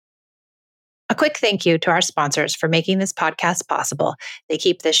quick thank you to our sponsors for making this podcast possible. They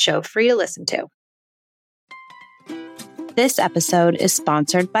keep this show free to listen to. This episode is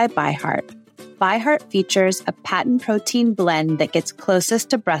sponsored by ByHeart. ByHeart features a patent protein blend that gets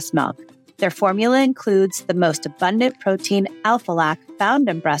closest to breast milk. Their formula includes the most abundant protein, alpha-lac, found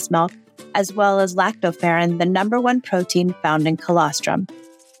in breast milk, as well as lactoferrin, the #1 protein found in colostrum.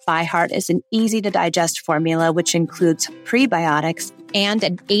 ByHeart is an easy-to-digest formula which includes prebiotics and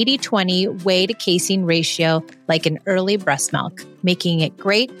an 80-20 whey to casein ratio like in early breast milk, making it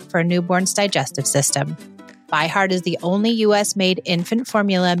great for a newborn's digestive system. ByHeart is the only U.S.-made infant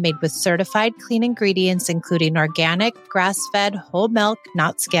formula made with certified clean ingredients, including organic, grass-fed, whole milk,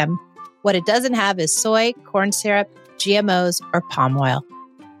 not skim. What it doesn't have is soy, corn syrup, GMOs, or palm oil.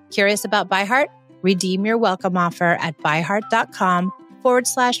 Curious about ByHeart? Redeem your welcome offer at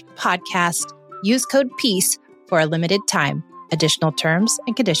byheart.com/podcast. Use code PEACE for a limited time. Additional terms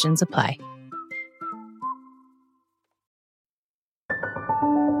and conditions apply.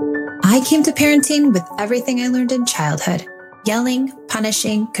 I came to parenting with everything I learned in childhood: yelling,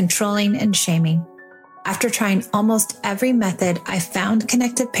 punishing, controlling, and shaming. After trying almost every method, I found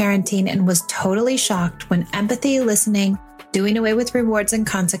connected parenting and was totally shocked when empathy, listening, doing away with rewards and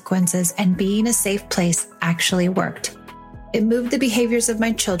consequences, and being a safe place actually worked. It moved the behaviors of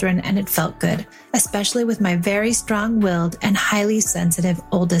my children and it felt good, especially with my very strong-willed and highly sensitive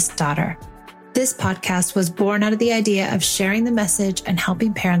oldest daughter. This podcast was born out of the idea of sharing the message and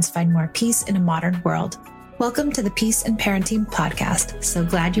helping parents find more peace in a modern world. Welcome to the Peace in Parenting podcast. So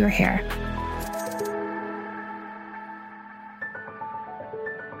glad you're here.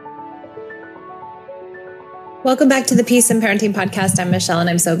 Welcome back to the Peace in Parenting podcast. I'm Michelle, and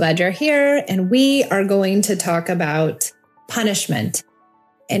I'm so glad you're here. And we are going to talk about punishment.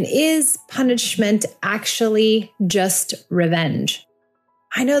 And is punishment actually just revenge?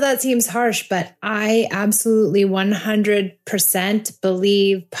 I know that seems harsh, but I absolutely 100%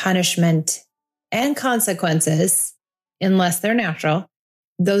 believe punishment and consequences, unless they're natural,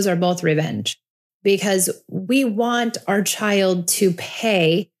 those are both revenge. Because we want our child to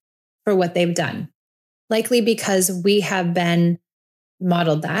pay for what they've done. Likely because we have been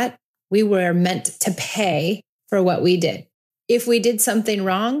modeled that. We were meant to pay for what we did. If we did something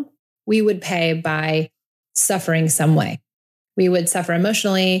wrong, we would pay by suffering some way. We would suffer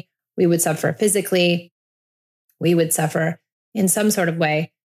emotionally. We would suffer physically. We would suffer in some sort of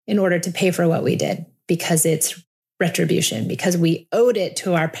way in order to pay for what we did, because it's retribution, because we owed it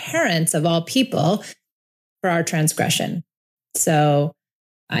to our parents of all people for our transgression. So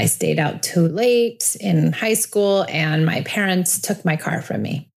I stayed out too late in high school and my parents took my car from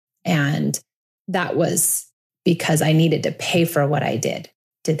me. And that was because I needed to pay for what I did.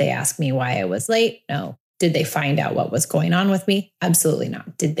 Did they ask me why I was late? No. Did they find out what was going on with me? Absolutely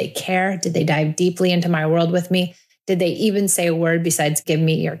not. Did they care? Did they dive deeply into my world with me? Did they even say a word besides give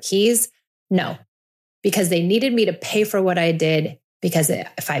me your keys? No, because they needed me to pay for what I did, because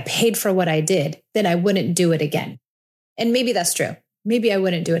if I paid for what I did, then I wouldn't do it again. And maybe that's true. Maybe I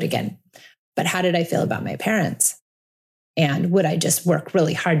wouldn't do it again. But how did I feel about my parents? And would I just work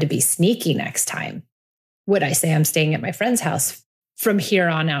really hard to be sneaky next time? Would I say I'm staying at my friend's house from here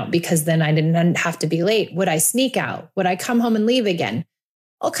on out because then I didn't have to be late? Would I sneak out? Would I come home and leave again?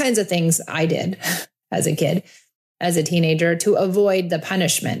 All kinds of things I did as a kid, as a teenager, to avoid the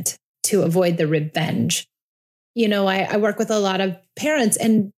punishment, to avoid the revenge. You know, I work with a lot of parents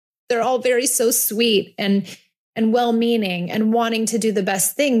and they're all very so sweet and well-meaning and wanting to do the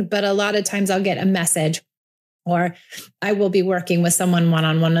best thing. But a lot of times I'll get a message, or I will be working with someone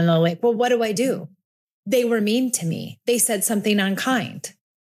one-on-one and they're like, well, what do I do? They were mean to me. They said something unkind.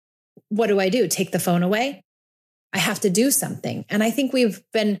 What do I do? Take the phone away? I have to do something. And I think we've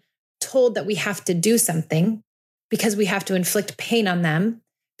been told that we have to do something because we have to inflict pain on them,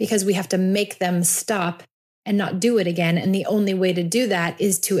 because we have to make them stop and not do it again. And the only way to do that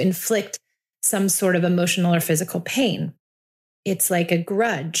is to inflict some sort of emotional or physical pain. It's like a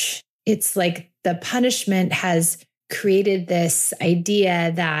grudge. It's like the punishment has created this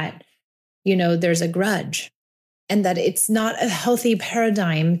idea that, you know, there's a grudge and that it's not a healthy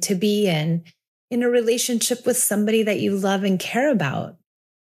paradigm to be in a relationship with somebody that you love and care about.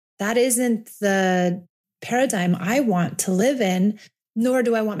 That isn't the paradigm I want to live in, nor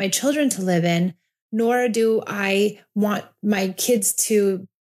do I want my children to live in, nor do I want my kids to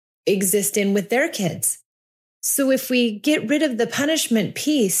exist in with their kids. So if we get rid of the punishment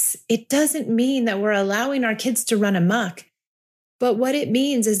piece, it doesn't mean that we're allowing our kids to run amok. But what it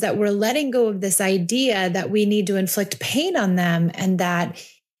means is that we're letting go of this idea that we need to inflict pain on them and that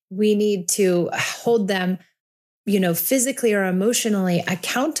we need to hold them, you know, physically or emotionally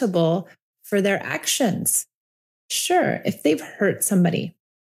accountable for their actions. Sure, if they've hurt somebody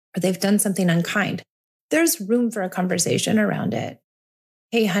or they've done something unkind, there's room for a conversation around it.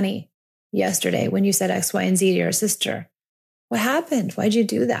 Hey, honey, yesterday when you said X, Y, and Z to your sister, what happened? Why'd you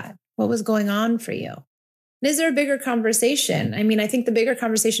do that? What was going on for you? And is there a bigger conversation? I mean, I think the bigger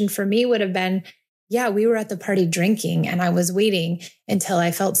conversation for me would have been, yeah, we were at the party drinking and I was waiting until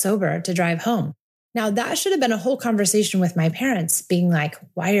I felt sober to drive home. Now, that should have been a whole conversation with my parents being like,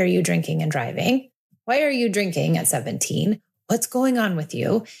 why are you drinking and driving? Why are you drinking at 17? What's going on with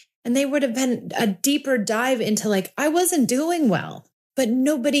you? And they would have been a deeper dive into like, I wasn't doing well, but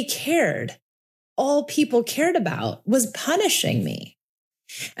nobody cared. All people cared about was punishing me.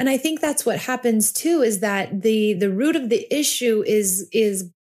 And I think that's what happens too, is that the root of the issue is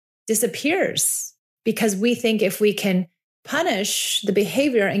disappears because we think if we can punish the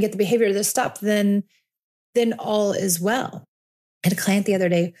behavior and get the behavior to stop, then all is well. I had a client the other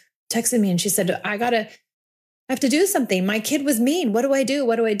day texted me and she said, I have to do something. My kid was mean. What do I do?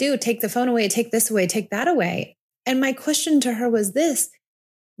 What do I do? Take the phone away, take this away, take that away. And my question to her was this: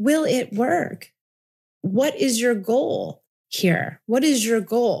 will it work? What is your goal here? What is your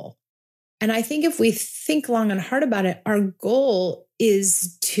goal? And I think if we think long and hard about it, our goal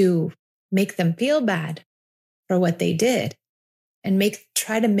is to make them feel bad for what they did and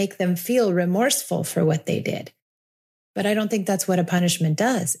try to make them feel remorseful for what they did. But I don't think that's what a punishment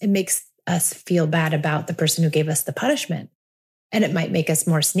does. It makes us feel bad about the person who gave us the punishment. And it might make us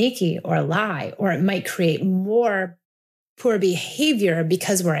more sneaky or lie, or it might create more poor behavior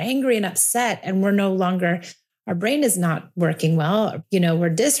because we're angry and upset and our brain is not working well.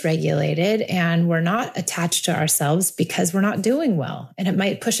 We're dysregulated and we're not attached to ourselves because we're not doing well. And it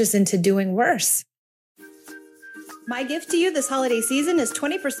might push us into doing worse. My gift to you this holiday season is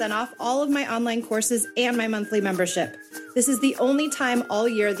 20% off all of my online courses and my monthly membership. This is the only time all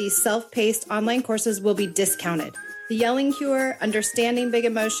year these self-paced online courses will be discounted. The Yelling Cure, Understanding Big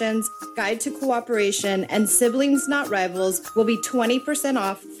Emotions, Guide to Cooperation, and Siblings Not Rivals will be 20%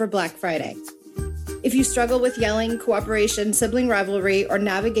 off for Black Friday. If you struggle with yelling, cooperation, sibling rivalry, or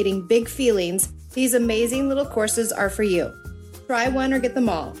navigating big feelings, these amazing little courses are for you. Try one or get them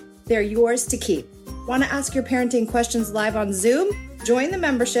all. They're yours to keep. Want to ask your parenting questions live on Zoom? Join the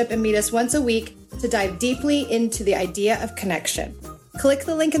membership and meet us once a week to dive deeply into the idea of connection. Click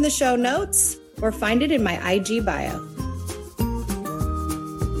the link in the show notes or find it in my IG bio.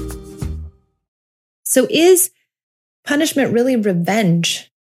 So is punishment really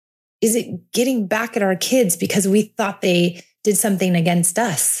revenge? Is it getting back at our kids because we thought they did something against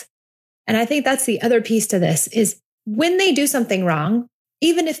us? And I think that's the other piece to this is when they do something wrong,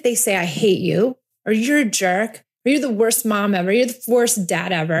 even if they say, I hate you, or you're a jerk, or you're the worst mom ever, you're the worst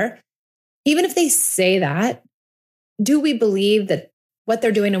dad ever, even if they say that, do we believe that what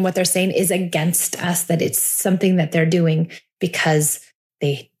they're doing and what they're saying is against us, that it's something that they're doing because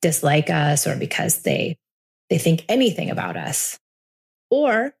they dislike us or because they think anything about us?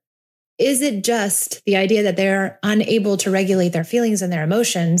 Or is it just the idea that they're unable to regulate their feelings and their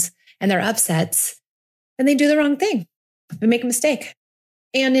emotions and their upsets, and they do the wrong thing and make a mistake?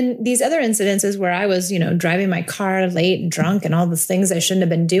 And in these other incidences where I was, driving my car late and drunk and all those things I shouldn't have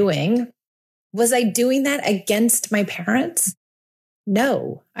been doing, was I doing that against my parents?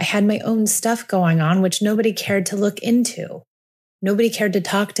 No, I had my own stuff going on, which nobody cared to look into. Nobody cared to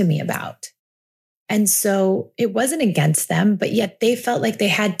talk to me about. And so it wasn't against them, but yet they felt like they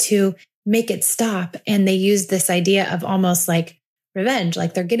had to make it stop. And they used this idea of almost like revenge,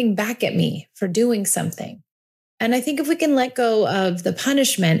 like they're getting back at me for doing something. And I think if we can let go of the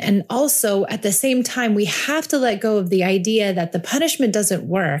punishment, and also at the same time, we have to let go of the idea that the punishment doesn't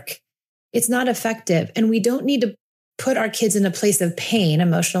work, it's not effective, and we don't need to put our kids in a place of pain,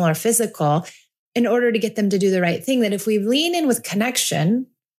 emotional or physical, in order to get them to do the right thing. That if we lean in with connection,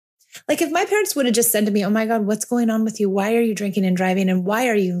 like if my parents would have just said to me, oh my God, what's going on with you? Why are you drinking and driving? And why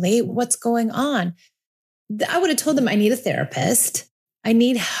are you late? What's going on? I would have told them I need a therapist. I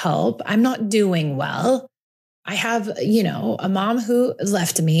need help. I'm not doing well. I have, a mom who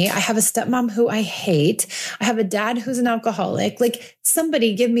left me. I have a stepmom who I hate. I have a dad who's an alcoholic. Like,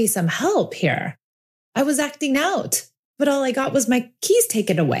 somebody give me some help here. I was acting out, but all I got was my keys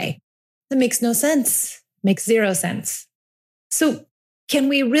taken away. That makes no sense. Makes zero sense. So can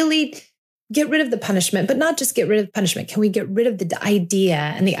we really get rid of the punishment, but not just get rid of punishment? Can we get rid of the idea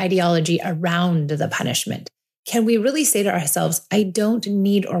and the ideology around the punishment? Can we really say to ourselves, I don't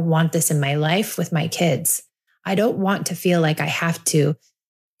need or want this in my life with my kids. I don't want to feel like I have to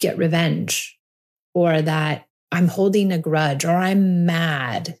get revenge, or that I'm holding a grudge, or I'm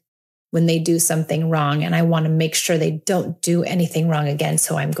mad. when they do something wrong, and I want to make sure they don't do anything wrong again.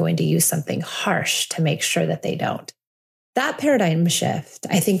 So I'm going to use something harsh to make sure that they don't. That paradigm shift,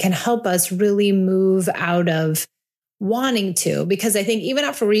 I think, can help us really move out of wanting to, because I think even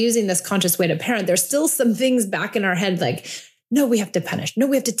after we're using this conscious way to parent, there's still some things back in our head like, no, we have to punish. No,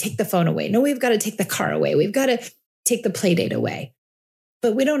 we have to take the phone away. No, we've got to take the car away. We've got to take the play date away.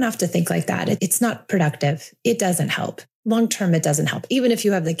 But we don't have to think like that. It's not productive. It doesn't help. Long-term, it doesn't help. Even if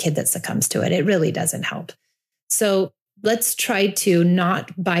you have the kid that succumbs to it, it really doesn't help. So let's try to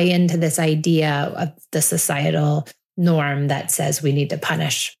not buy into this idea of the societal norm that says we need to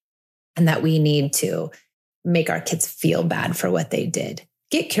punish and that we need to make our kids feel bad for what they did.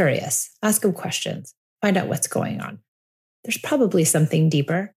 Get curious, ask them questions, find out what's going on. There's probably something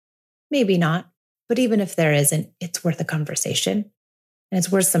deeper, maybe not, but even if there isn't, it's worth a conversation. And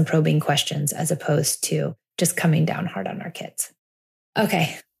it's worth some probing questions as opposed to just coming down hard on our kids.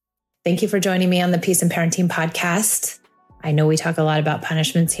 Okay. Thank you for joining me on the Peace in Parenting podcast. I know we talk a lot about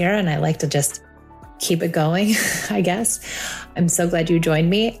punishments here, and I like to just keep it going, I guess. I'm so glad you joined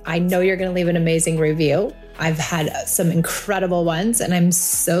me. I know you're going to leave an amazing review. I've had some incredible ones, and I'm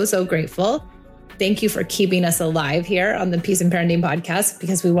so grateful. Thank you for keeping us alive here on the Peace in Parenting podcast,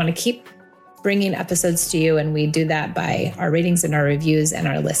 because we want to keep bringing episodes to you. And we do that by our ratings and our reviews and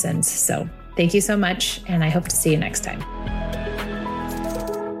our listens. So thank you so much. And I hope to see you next time.